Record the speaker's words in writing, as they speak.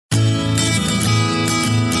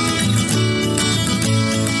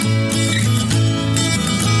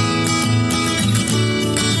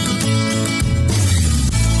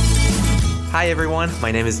Hi everyone,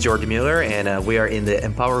 my name is Jordi Mueller and we are in the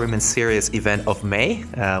Empower Women Series event of May.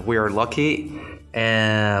 We are lucky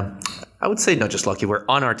and I would say not just lucky, we're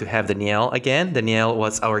honored to have Danielle again. Danielle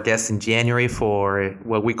was our guest in January for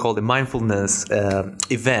what we call the mindfulness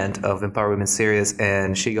event of Empower Women Series,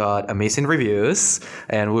 and she got amazing reviews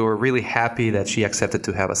and we were really happy that she accepted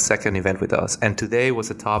to have a second event with us. And today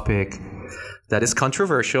was a topic that is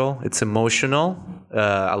controversial, it's emotional,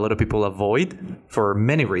 a lot of people avoid for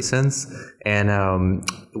many reasons, and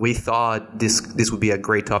we thought this would be a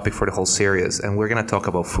great topic for the whole series. And we're going to talk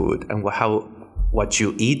about food and how what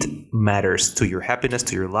you eat matters to your happiness,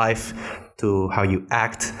 to your life, to how you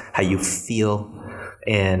act, how you feel.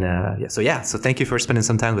 And so thank you for spending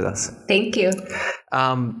some time with us. Thank you.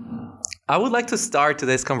 I would like to start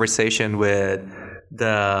today's conversation with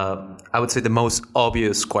the most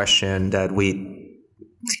obvious question that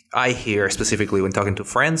I hear specifically when talking to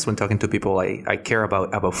friends, when talking to people I care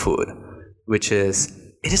about food, which is,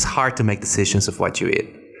 it is hard to make decisions of what you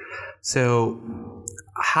eat. So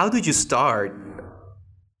how did you start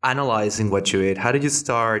analyzing what you eat? How did you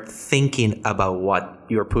start thinking about what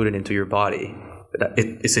you're putting into your body?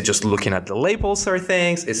 Is it just looking at the labels or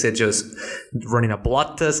things? Is it just running a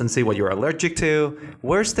blood test and see what you're allergic to?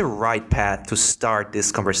 Where's the right path to start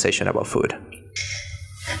this conversation about food?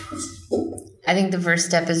 I think the first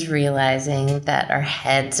step is realizing that our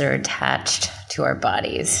heads are attached to our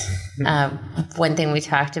bodies. One thing we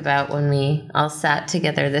talked about when we all sat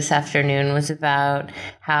together this afternoon was about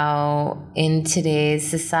how in today's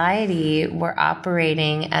society we're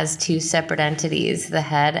operating as two separate entities, the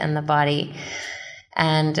head and the body,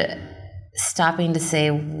 and stopping to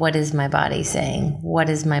say, what is my body saying? What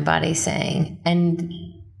is my body saying? And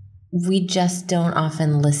we just don't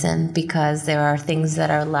often listen because there are things that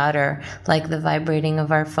are louder, like the vibrating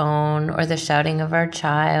of our phone or the shouting of our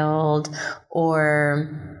child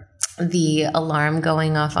or the alarm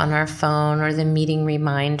going off on our phone or the meeting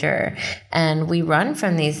reminder. And we run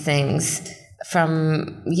from these things,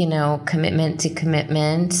 from, commitment to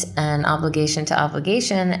commitment and obligation to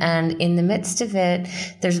obligation. And in the midst of it,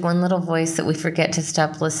 there's one little voice that we forget to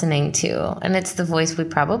stop listening to. And it's the voice we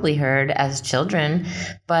probably heard as children,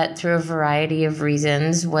 but through a variety of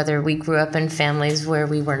reasons, whether we grew up in families where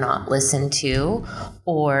we were not listened to,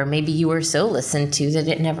 or maybe you were so listened to that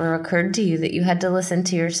it never occurred to you that you had to listen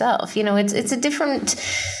to yourself. It's a different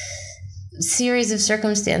series of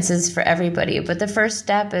circumstances for everybody. But the first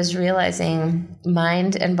step is realizing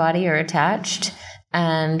mind and body are attached.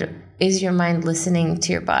 And is your mind listening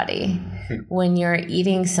to your body? When you're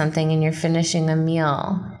eating something and you're finishing a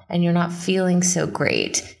meal and you're not feeling so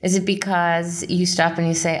great, is it because you stop and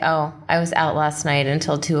you say, oh, I was out last night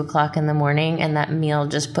until 2:00 in the morning and that meal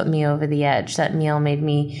just put me over the edge. That meal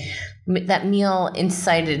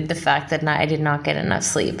incited the fact that I did not get enough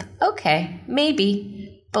sleep. Okay, maybe.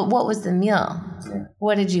 But what was the meal?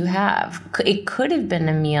 What did you have? It could have been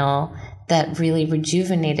a meal that really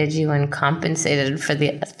rejuvenated you and compensated for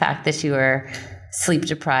the fact that you were sleep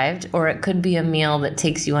deprived, or it could be a meal that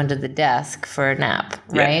takes you under the desk for a nap,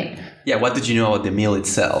 right? Yeah, what did you know about the meal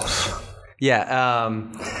itself?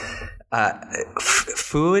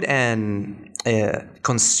 Food and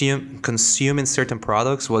consuming certain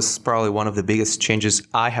products was probably one of the biggest changes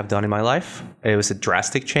I have done in my life. It was a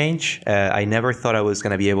drastic change. I never thought I was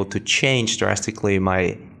going to be able to change drastically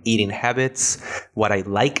my eating habits, what I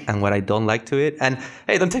like and what I don't like to eat. And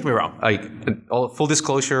hey, don't take me wrong. Full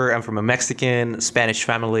disclosure, I'm from a Mexican, Spanish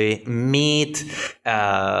family. Meat,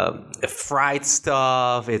 fried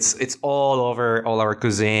stuff, it's all over all our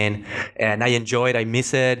cuisine. And I enjoy it. I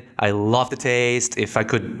miss it. I love the taste. If I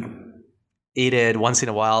could eat it once in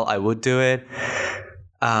a while, I would do it.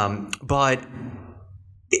 But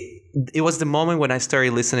it was the moment when I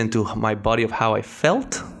started listening to my body of how I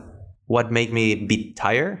felt, what made me be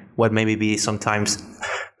tired, what made me be sometimes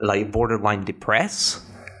like borderline depressed.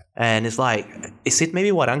 And it's like, is it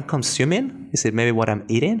maybe what I'm consuming? Is it maybe what I'm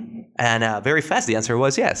eating? And very fast, the answer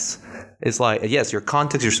was yes. It's like, yes, your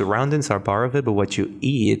context, your surroundings are part of it, but what you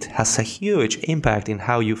eat has a huge impact in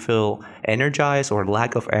how you feel energized or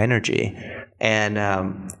lack of energy. And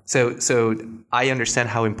so I understand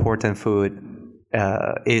how important food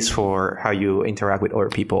is for how you interact with other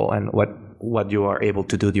people and what you are able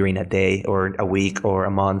to do during a day or a week or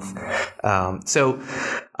a month. So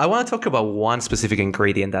I want to talk about one specific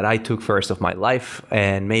ingredient that I took first of my life,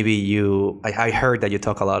 and maybe I heard that you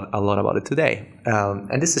talk a lot about it today,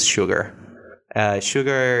 and this is sugar.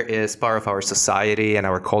 Sugar is part of our society and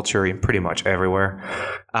our culture in pretty much everywhere.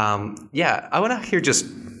 I want to hear just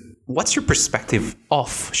what's your perspective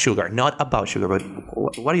of sugar, not about sugar, but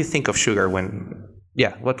what do you think of sugar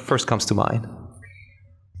what first comes to mind?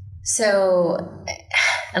 So,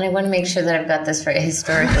 and I want to make sure that I've got this right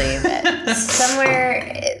historically, but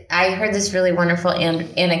somewhere I heard this really wonderful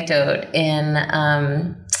anecdote in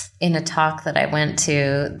a talk that I went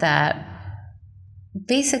to that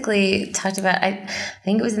basically talked about, I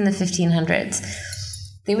think it was in the 1500s.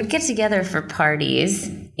 They would get together for parties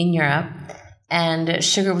in Europe, and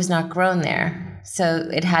sugar was not grown there. So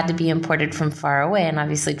it had to be imported from far away, and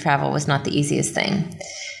obviously travel was not the easiest thing.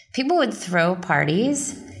 People would throw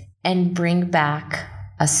parties and bring back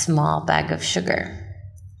a small bag of sugar.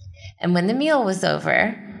 And when the meal was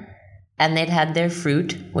over, and they'd had their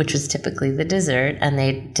fruit, which was typically the dessert, and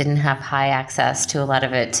they didn't have high access to a lot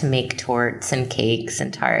of it to make torts and cakes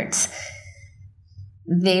and tarts,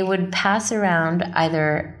 they would pass around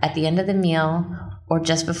either at the end of the meal or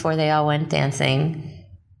just before they all went dancing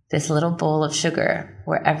this little bowl of sugar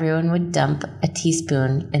where everyone would dump a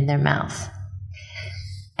teaspoon in their mouth.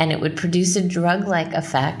 And it would produce a drug-like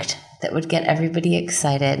effect that would get everybody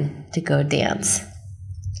excited to go dance.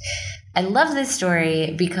 I love this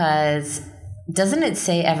story because doesn't it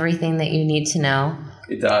say everything that you need to know?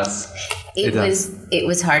 It does. It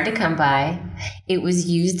was hard to come by. It was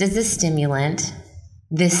used as a stimulant.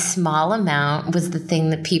 This small amount was the thing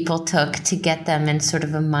that people took to get them in sort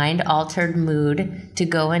of a mind-altered mood to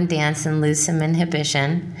go and dance and lose some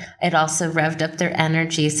inhibition. It also revved up their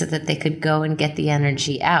energy so that they could go and get the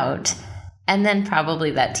energy out. And then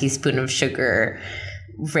probably that teaspoon of sugar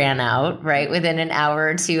ran out, right, within an hour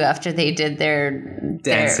or two after they did their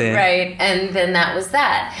dancing, right? And then that was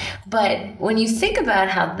that. But when you think about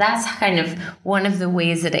how that's kind of one of the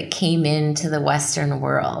ways that it came into the Western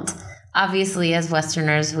world, obviously, as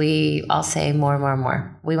Westerners, we all say more, more,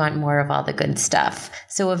 more. We want more of all the good stuff.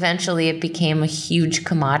 So eventually it became a huge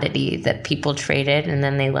commodity that people traded, and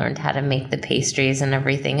then they learned how to make the pastries and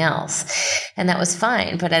everything else. And that was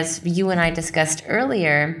fine. But as you and I discussed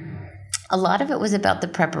earlier, a lot of it was about the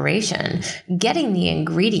preparation. Getting the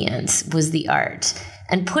ingredients was the art,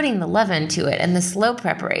 and putting the love into it, and the slow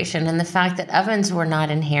preparation, and the fact that ovens were not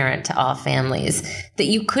inherent to all families, that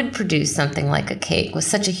you could produce something like a cake was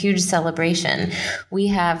such a huge celebration. We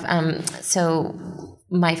have, so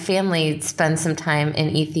my family spends some time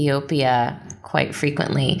in Ethiopia quite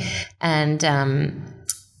frequently, and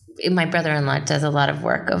my brother-in-law does a lot of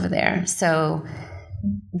work over there. So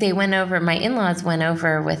they went over, my in-laws went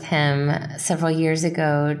over with him several years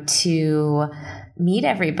ago to meet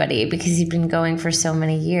everybody because he'd been going for so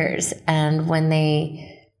many years. And when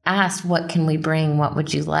they asked, what can we bring? What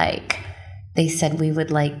would you like? They said, we would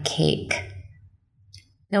like cake.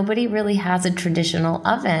 Nobody really has a traditional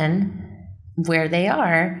oven where they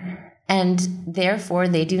are, and therefore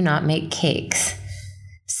they do not make cakes.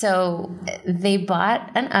 So they bought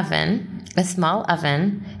an oven, a small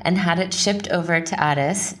oven, and had it shipped over to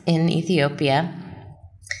Addis in Ethiopia.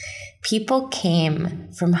 People came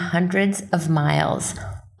from hundreds of miles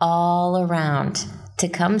all around to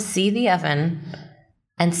come see the oven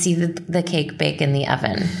and see the cake bake in the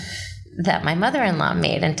oven that my mother-in-law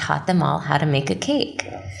made, and taught them all how to make a cake.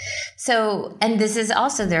 So, and this is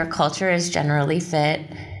also, their culture is generally fit.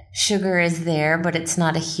 Sugar is there, but it's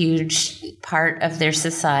not a huge part of their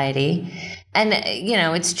society. And, you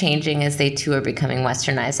know, it's changing as they too are becoming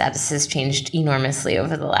westernized. Addis has changed enormously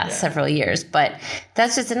over the last several years. But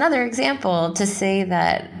that's just another example to say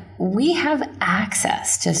that we have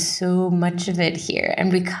access to so much of it here.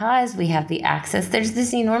 And because we have the access, there's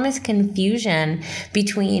this enormous confusion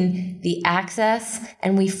between the access,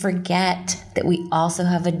 and we forget that we also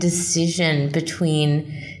have a decision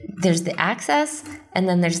between, there's the access and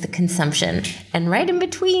then there's the consumption. And right in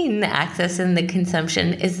between the access and the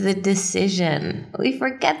consumption is the decision. We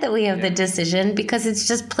forget that we have the decision because it's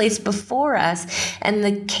just placed before us. And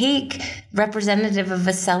the cake, representative of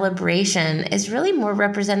a celebration, is really more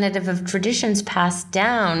representative of traditions passed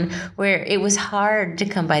down, where it was hard to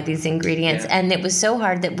come by these ingredients. And it was so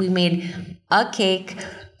hard that we made a cake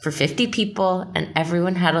for 50 people, and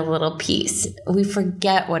everyone had a little piece. We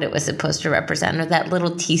forget what it was supposed to represent, or that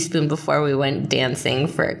little teaspoon before we went dancing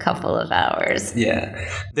for a couple of hours. Yeah.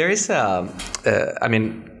 There is, I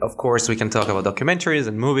mean, of course, we can talk about documentaries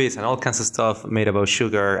and movies and all kinds of stuff made about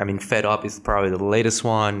sugar. I mean, Fed Up is probably the latest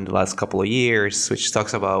one, the last couple of years, which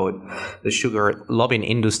talks about the sugar lobbying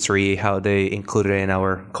industry, how they included it in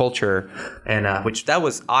our culture. And which that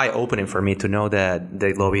was eye-opening for me to know that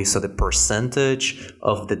they lobby so the percentage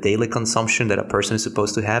of the daily consumption that a person is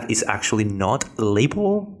supposed to have is actually not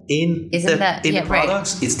labeled in the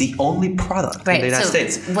products. Right. It's the only product in the United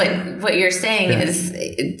States. What you're saying is,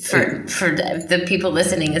 for the people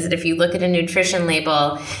listening, is that if you look at a nutrition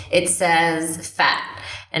label, it says fat.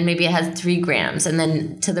 and maybe it has 3 grams. And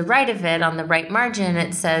then to the right of it, on the right margin,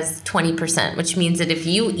 it says 20%, which means that if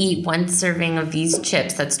you eat 1 serving of these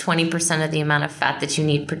chips, that's 20% of the amount of fat that you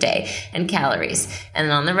need per day and calories. And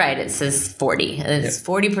then on the right, it says 40. It's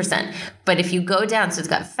 40%. But if you go down, so it's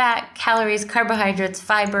got fat, calories, carbohydrates,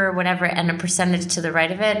 fiber, whatever, and a percentage to the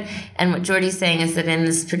right of it. And what Jordy's saying is that in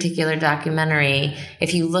this particular documentary,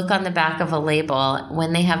 if you look on the back of a label,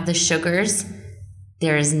 when they have the sugars,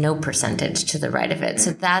 there is no percentage to the right of it.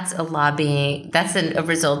 So that's a lobbying, that's a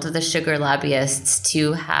result of the sugar lobbyists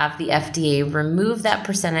to have the FDA remove that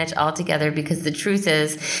percentage altogether, because the truth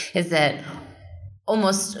is that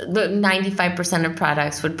almost 95% of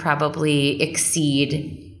products would probably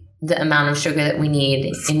exceed the amount of sugar that we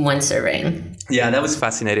need in 1 serving. Yeah, that was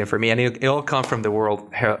fascinating for me. And it all come from the World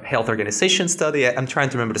Health Organization study. I'm trying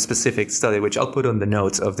to remember the specific study, which I'll put on the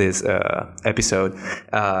notes of this episode.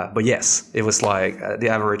 But yes, it was like the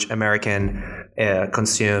average American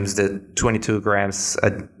consumes the 22 grams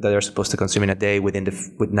that they're supposed to consume in a day with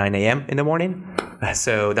 9 a.m. in the morning.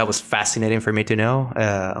 So that was fascinating for me to know.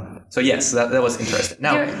 So yes, that was interesting.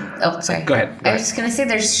 Now, sorry. Go ahead. I was just going to say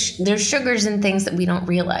there's sugars in things that we don't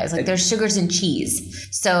realize. Like there's sugars in cheese.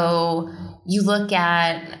 So you look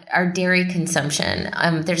at our dairy consumption.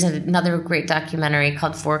 There's another great documentary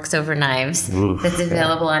called Forks Over Knives that's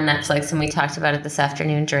available on Netflix, and we talked about it this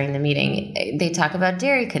afternoon during the meeting. They talk about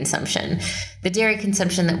dairy consumption. The dairy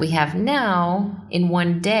consumption that we have now in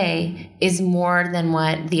 1 day is more than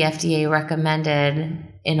what the FDA recommended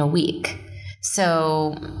in a week.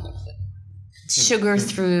 So sugar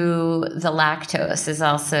through the lactose is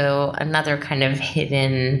also another kind of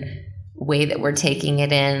hidden way that we're taking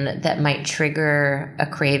it in that might trigger a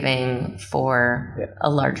craving for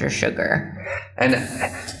a larger sugar. And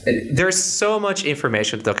there's so much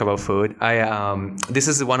information to talk about food. This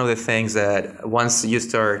is one of the things that once you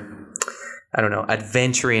start,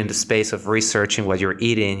 adventuring in the space of researching what you're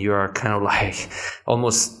eating, you are kind of like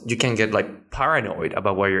you can get like paranoid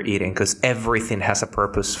about what you're eating, because everything has a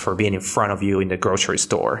purpose for being in front of you in the grocery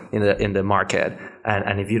store, in the market.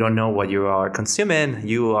 And if you don't know what you are consuming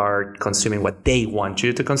what they want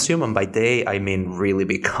you to consume. And by they, I mean really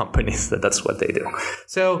big companies that's what they do.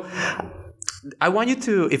 So I want you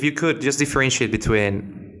to, if you could, just differentiate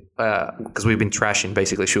between, because we've been trashing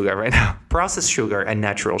basically sugar right now, processed sugar and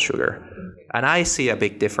natural sugar. And I see a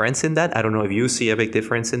big difference in that. I don't know if you see a big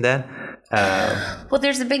difference in that. Well,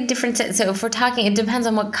 there's a big difference. So if we're talking, it depends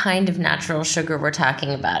on what kind of natural sugar we're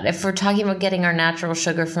talking about. If we're talking about getting our natural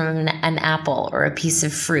sugar from an apple or a piece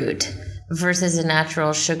of fruit versus a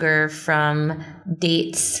natural sugar from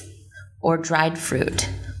dates or dried fruit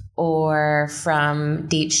or from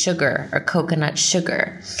date sugar or coconut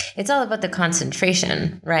sugar, it's all about the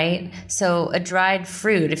concentration, right? So a dried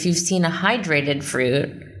fruit, if you've seen a hydrated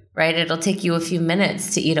fruit, right, it'll take you a few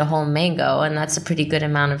minutes to eat a whole mango, and that's a pretty good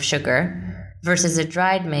amount of sugar, versus a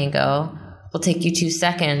dried mango will take you 2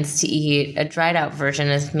 seconds to eat. A dried out version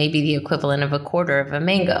is maybe the equivalent of a quarter of a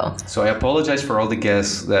mango. So I apologize for all the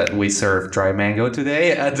guests that we served dry mango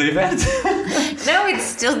today at the event. No, it's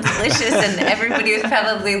still delicious, and everybody was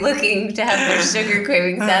probably looking to have their sugar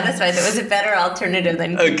craving satisfied. That was a better alternative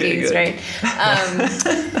than cookies, right?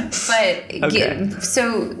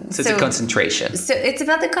 So it's a concentration. So it's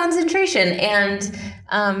about the concentration, and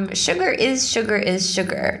sugar is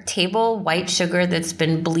sugar. Table white sugar that's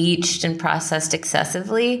been bleached and processed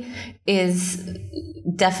excessively is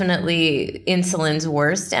definitely insulin's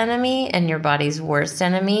worst enemy and your body's worst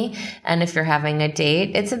enemy. And if you're having a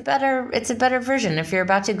date, it's a better version. If you're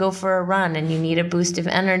about to go for a run and you need a boost of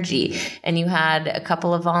energy and you had a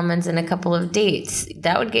couple of almonds and a couple of dates,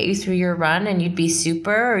 that would get you through your run and you'd be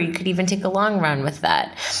super, or you could even take a long run with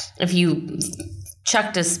that. If you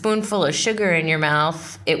chucked a spoonful of sugar in your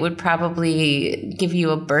mouth, it would probably give you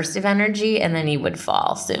a burst of energy and then you would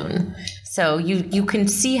fall soon. So you can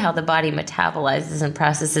see how the body metabolizes and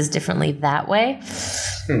processes differently that way.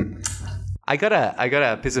 I got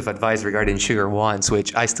a piece of advice regarding sugar once,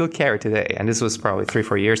 which I still carry today, and this was probably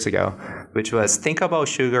 3-4 years ago, which was think about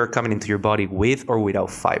sugar coming into your body with or without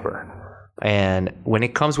fiber. And when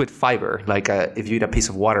it comes with fiber, like if you eat a piece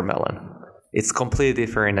of watermelon, it's completely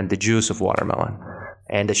different than the juice of watermelon.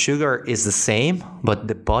 And the sugar is the same, but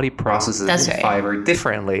the body processes the fiber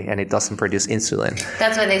differently, and it doesn't produce insulin.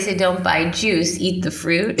 That's why they say don't buy juice, eat the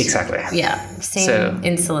fruit. Exactly. Yeah, same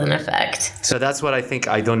insulin effect. So that's what I think.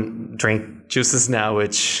 I don't drink juices now,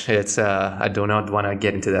 which it's I do not want to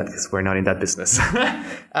get into that because we're not in that business.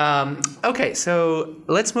 Okay, so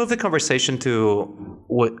let's move the conversation to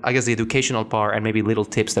what I guess the educational part and maybe little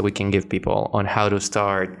tips that we can give people on how to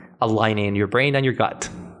start aligning your brain and your gut.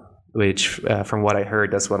 which from what I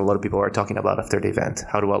heard, that's what a lot of people are talking about after the event,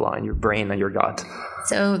 how to align your brain and your gut.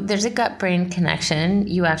 So there's a gut-brain connection.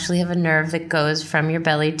 You actually have a nerve that goes from your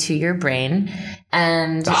belly to your brain.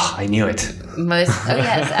 And I knew it.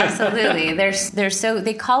 Yes, absolutely.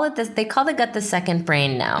 They call the gut the second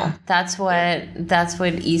brain now. That's what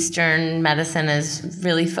Eastern medicine is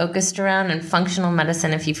really focused around. And functional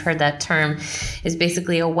medicine, if you've heard that term, is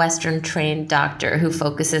basically a Western trained doctor who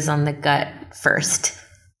focuses on the gut first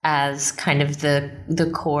as kind of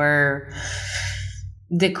the core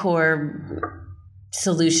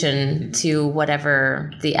solution to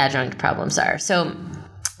whatever the adjunct problems are. So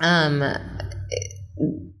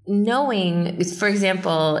knowing, for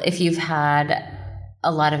example, if you've had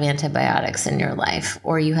a lot of antibiotics in your life,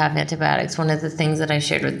 or you have antibiotics, one of the things that I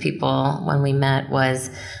shared with people when we met was,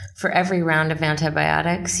 for every round of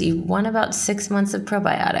antibiotics, you want about 6 months of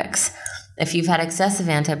probiotics. If you've had excessive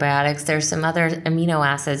antibiotics, there's some other amino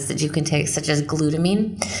acids that you can take, such as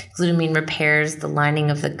glutamine. Glutamine repairs the lining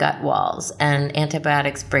of the gut walls, and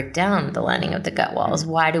antibiotics break down the lining of the gut walls.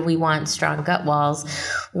 Why do we want strong gut walls?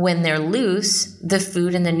 When they're loose, the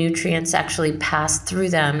food and the nutrients actually pass through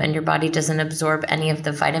them, and your body doesn't absorb any of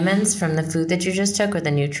the vitamins from the food that you just took, or the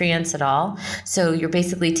nutrients at all. So you're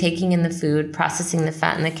basically taking in the food, processing the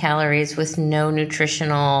fat and the calories with no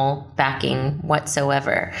nutritional backing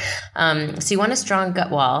whatsoever. So you want a strong gut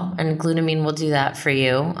wall, and glutamine will do that for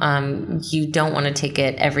you. You don't want to take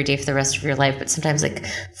it every day for the rest of your life, but sometimes like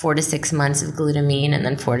 4 to 6 months of glutamine and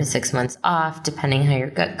then 4 to 6 months off, depending how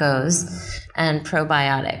your gut goes. And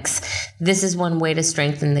probiotics. This is one way to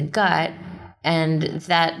strengthen the gut, and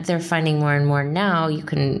that they're finding more and more now. You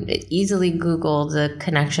can easily Google the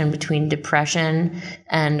connection between depression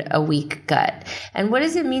and a weak gut. And what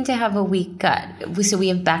does it mean to have a weak gut? So we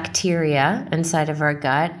have bacteria inside of our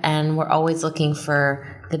gut, and we're always looking for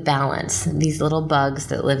the balance, these little bugs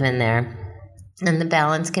that live in there. And the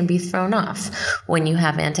balance can be thrown off. When you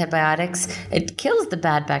have antibiotics, it kills the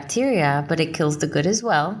bad bacteria, but it kills the good as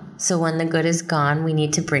well. So when the good is gone, we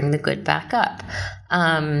need to bring the good back up.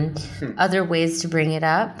 Other ways to bring it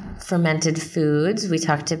up, fermented foods. We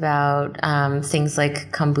talked about things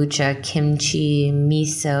like kombucha, kimchi,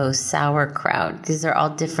 miso, sauerkraut. These are all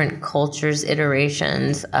different cultures,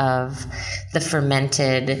 iterations of the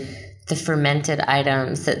fermented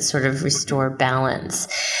items that sort of restore balance.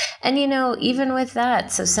 And, even with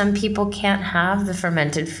that, so some people can't have the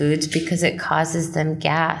fermented foods because it causes them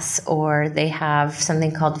gas, or they have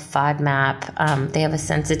something called FODMAP. They have a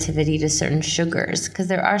sensitivity to certain sugars, because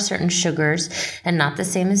there are certain sugars, and not the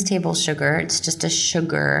same as table sugar. It's just a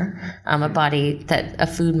sugar, a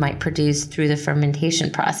food might produce through the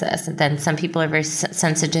fermentation process. And then some people are very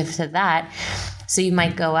sensitive to that. So you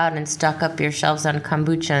might go out and stock up your shelves on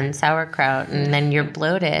kombucha and sauerkraut, and then you're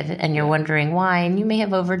bloated and you're wondering why, and you may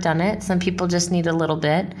have overdone it. Some people just need a little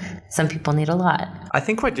bit. Some people need a lot. I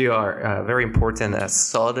think what you are very important,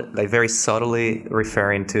 very subtly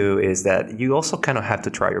referring to, is that you also kind of have to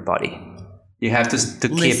try your body. You have to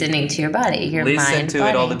keep listening to your body, your mind, listen to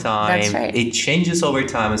it all the time. That's right. It changes over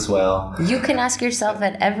time as well. You can ask yourself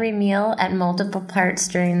at every meal, at multiple parts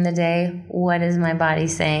during the day, what is my body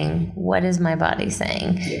saying? What is my body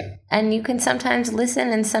saying? Yeah. And you can sometimes listen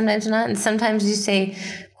and sometimes not. And sometimes you say,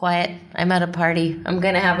 quiet, I'm at a party. I'm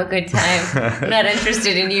going to have a good time. I'm not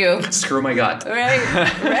interested in you. Screw my gut.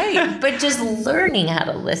 Right. But just learning how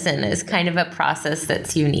to listen is kind of a process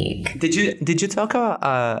that's unique. Did you talk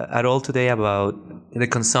at all today about the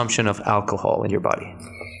consumption of alcohol in your body?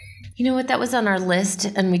 You know what? That was on our list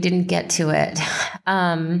and we didn't get to it.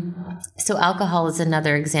 So alcohol is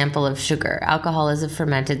another example of sugar. Alcohol is a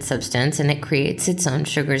fermented substance and it creates its own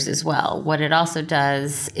sugars as well. What it also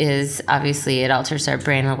does is obviously it alters our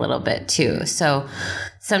brain a little bit too. So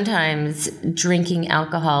sometimes drinking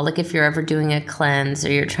alcohol, like if you're ever doing a cleanse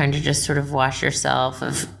or you're trying to just sort of wash yourself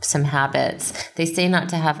of some habits, they say not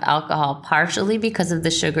to have alcohol partially because of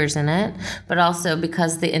the sugars in it, but also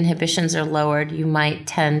because the inhibitions are lowered, you might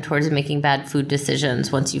tend towards making bad food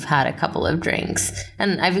decisions once you've had a couple of drinks.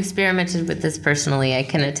 And I've experimented with this personally. I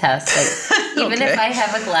can attest. Like, even if I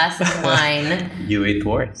have a glass of wine, you eat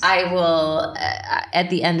worse. I will, at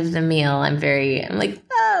the end of the meal, I'm like,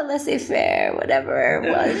 oh, laissez-faire, whatever.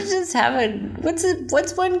 Well, let's just have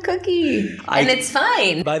what's one cookie? And it's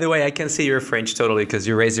fine. By the way, I can see you're French totally because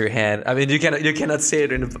you raise your hand. I mean, you cannot see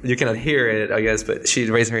it, you cannot hear it, I guess, but she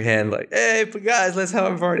raised her hand like, hey, guys, let's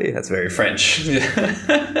have a party. That's very French.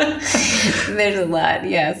 There's a lot,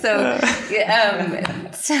 yeah. So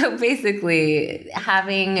So basically,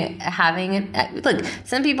 having look,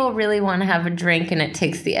 some people really want to have a drink and it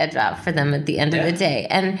takes the edge off for them at the end of the day.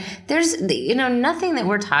 And there's, nothing that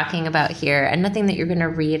we're talking about here and nothing that you're going to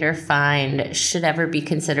read or find should ever be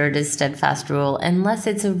considered a steadfast rule unless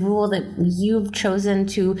it's a rule that you've chosen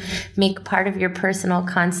to make part of your personal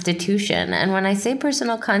constitution. And when I say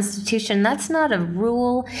personal constitution, that's not a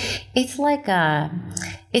rule. It's like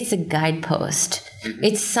it's a guidepost.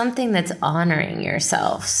 It's something that's honoring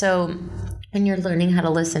yourself. So when you're learning how to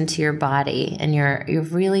listen to your body and you're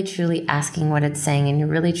really truly asking what it's saying and you're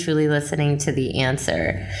really truly listening to the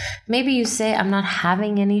answer, maybe you say, I'm not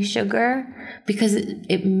having any sugar because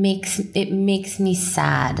it makes me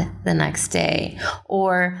sad the next day.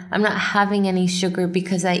 Or I'm not having any sugar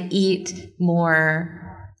because I eat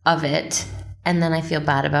more of it and then I feel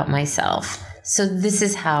bad about myself. So this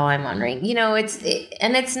is how I'm honoring.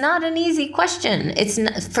 It's not an easy question. It's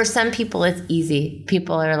not, for some people, it's easy.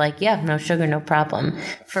 People are like, yeah, no sugar, no problem.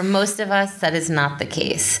 For most of us, that is not the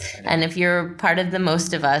case. And if you're part of the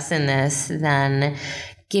most of us in this, then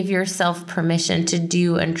give yourself permission to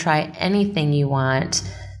do and try anything you want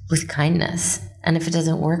with kindness. And if it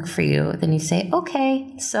doesn't work for you, then you say,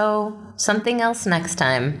 okay, so something else next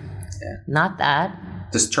time. Yeah. Not that.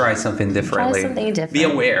 Just try something differently. Try something different. Be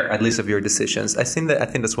aware, at least, of your decisions. I think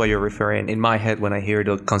that's what you're referring. In my head, when I hear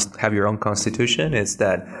have your own constitution, is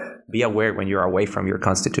that be aware when you're away from your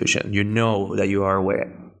constitution. You know that you are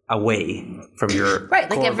away from your right.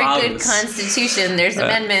 Like every values. good constitution, there's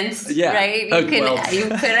amendments. Yeah. Right. You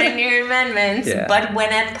put in your amendments, but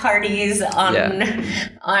when at parties on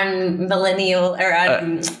millennial or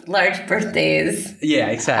on large birthdays,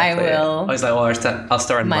 exactly. I will. I was like, I'll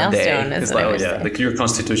start on Monday. It's like, like your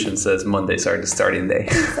constitution says Mondays are the starting day.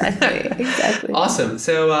 Exactly. Awesome.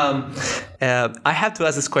 So I have to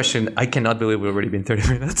ask this question. I cannot believe we've already been 30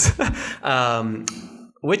 minutes.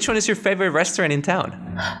 Which one is your favorite restaurant in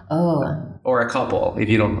town? Oh. Or a couple,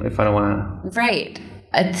 if I don't want to. Right.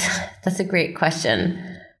 That's a great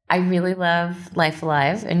question. I really love Life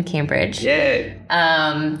Alive in Cambridge. Yay.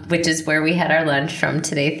 Which is where we had our lunch from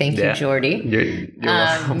today. Thank you, Jordy. You're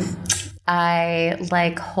welcome. I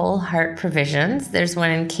like Whole Heart Provisions. There's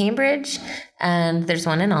one in Cambridge and there's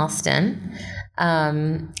one in Alston.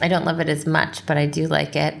 I don't love it as much, but I do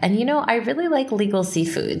like it. And, I really like Legal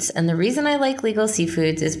Seafoods. And the reason I like Legal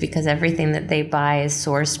Seafoods is because everything that they buy is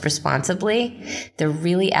sourced responsibly. They're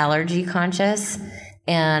really allergy conscious.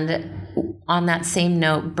 And on that same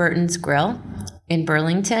note, Burton's Grill in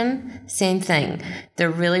Burlington, same thing. They're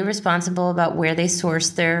really responsible about where they source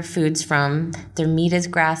their foods from. Their meat is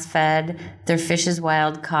grass-fed. Their fish is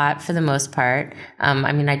wild caught for the most part.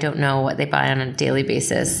 I don't know what they buy on a daily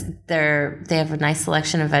basis. They have a nice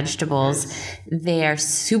selection of vegetables. They are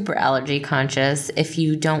super allergy conscious. If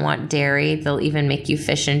you don't want dairy, they'll even make you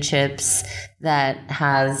fish and chips that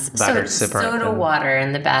has soda water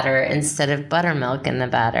in the batter instead of buttermilk in the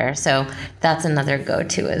batter. So that's another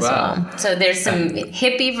go-to as well. So there's some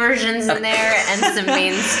hippie versions in there and some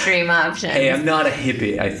mainstream options. Hey, I'm not a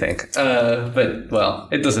hippie, I think.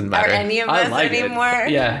 But it doesn't matter. Are any of us anymore?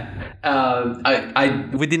 Yeah.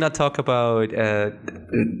 We did not talk about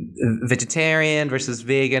vegetarian versus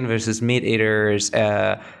vegan versus meat eaters.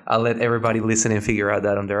 I'll let everybody listen and figure out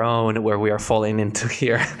that on their own where we are falling into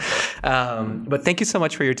here. But thank you so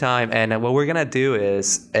much for your time. And what we're going to do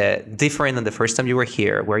is different than the first time you were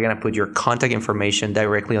here. We're going to put your contact information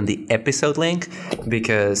directly on the episode link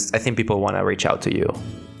because I think people want to reach out to you.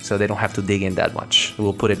 So they don't have to dig in that much.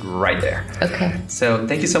 We'll put it right there. Okay. So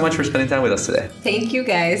thank you so much for spending time with us today. Thank you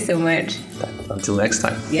guys so much. Until next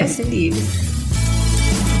time. Yes, indeed.